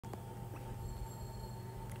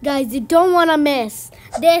Guys, you don't want to miss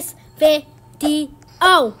this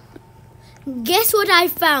video. Guess what I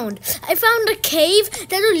found? I found a cave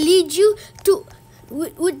that will lead you to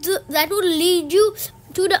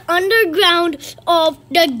the underground of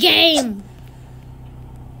the game.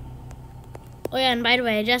 Oh yeah, and by the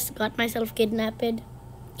way, I just got myself kidnapped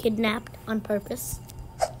on purpose.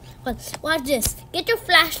 Well, watch this. Get your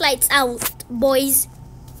flashlights out, boys.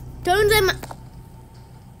 Turn them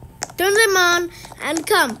on and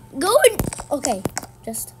come. Go in. Okay,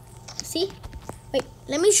 just see. Wait,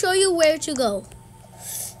 let me show you where to go.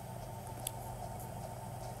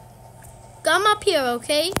 Come up here,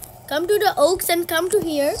 okay? Come to the oaks and come to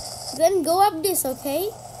here. Then go up this, okay?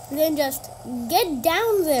 Then just get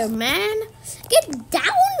down there, man. Get down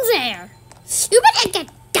there. You better get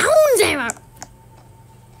down there.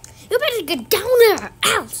 You better get down there,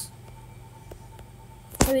 else.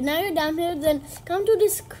 Okay, now you're down here, then come to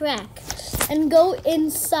this crack and go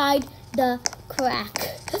inside the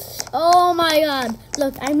crack. Oh my god.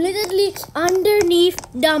 Look, I'm literally underneath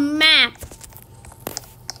the map.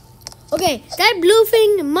 Okay, that blue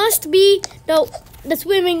thing must be the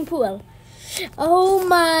swimming pool. Oh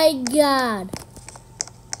my god.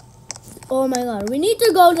 Oh my god, we need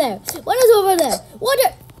to go there. What is over there?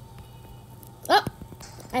 What? Oh,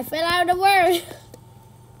 I fell out of the word.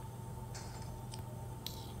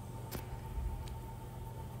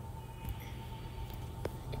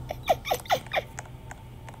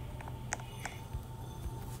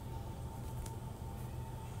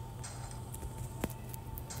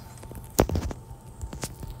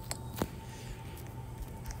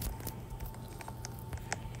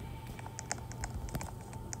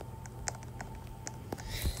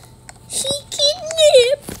 She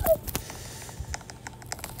kidnapped.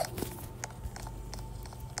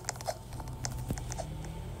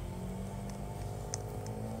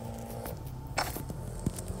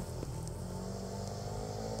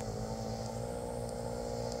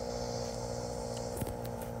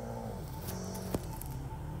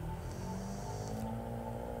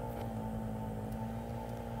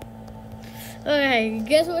 Okay,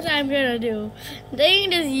 guess what I'm gonna do?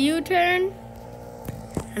 Taking this U-turn,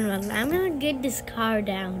 and well, I'm gonna get this car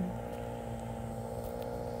down.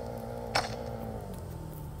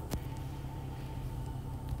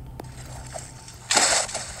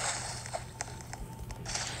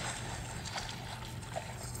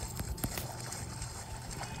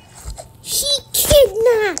 She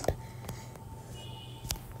kidnapped.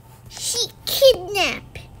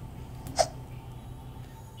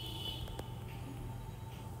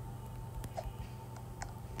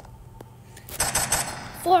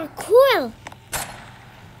 For Quill.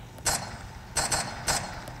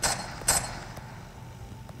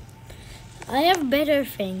 I have better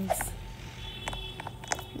things.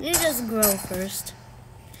 Let me just grow first.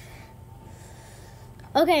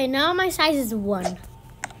 Okay, now my size is 1.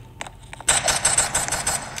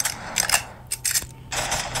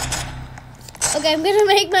 Okay, I'm gonna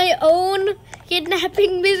make my own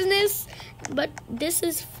kidnapping business, but this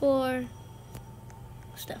is for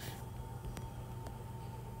stuff.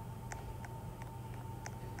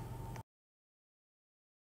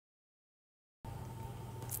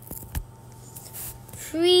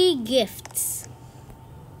 Free gifts.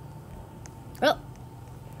 Oh.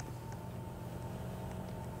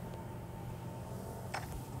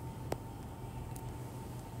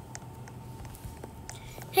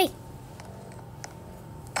 Hey.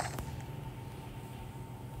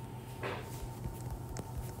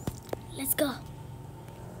 Let's go.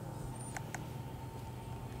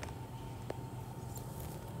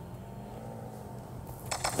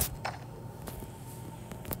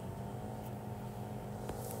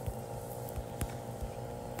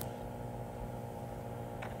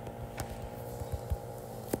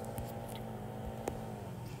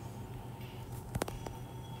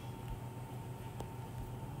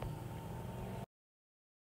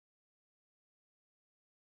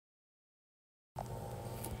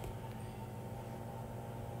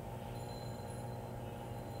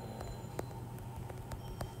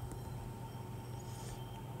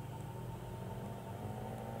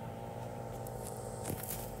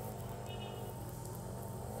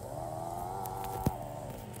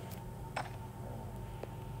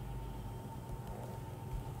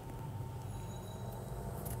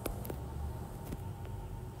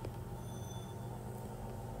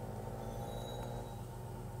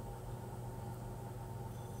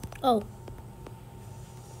 Oh.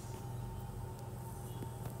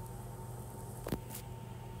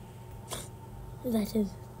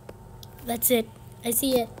 That's it. I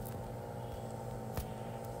see it.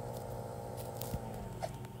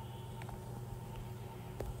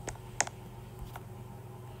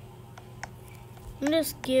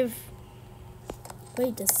 Just give.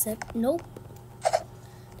 Wait a sec. Nope.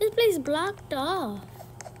 This place blocked off.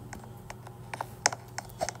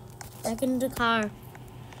 Back in the car.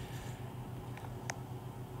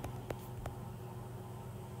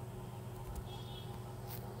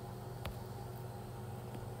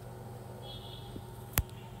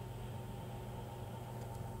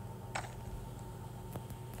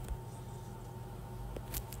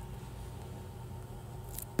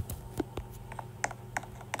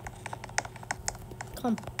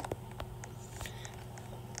 Come.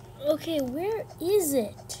 Okay, where is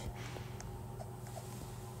it?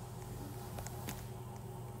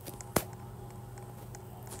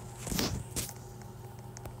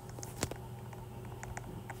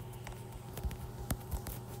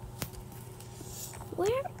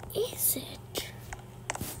 Where is it?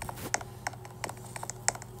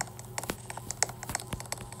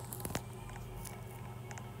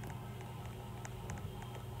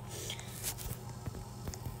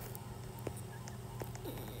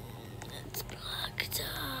 It's blocked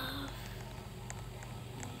off.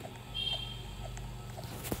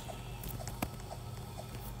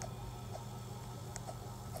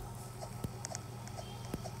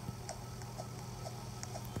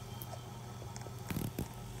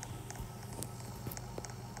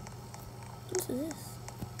 What's this?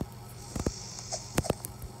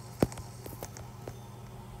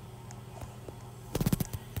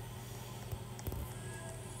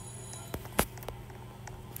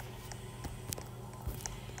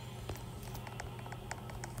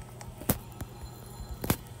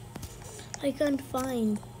 I can't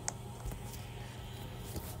find.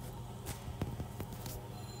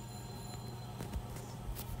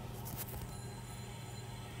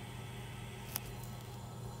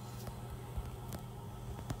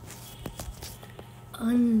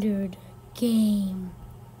 Under the game.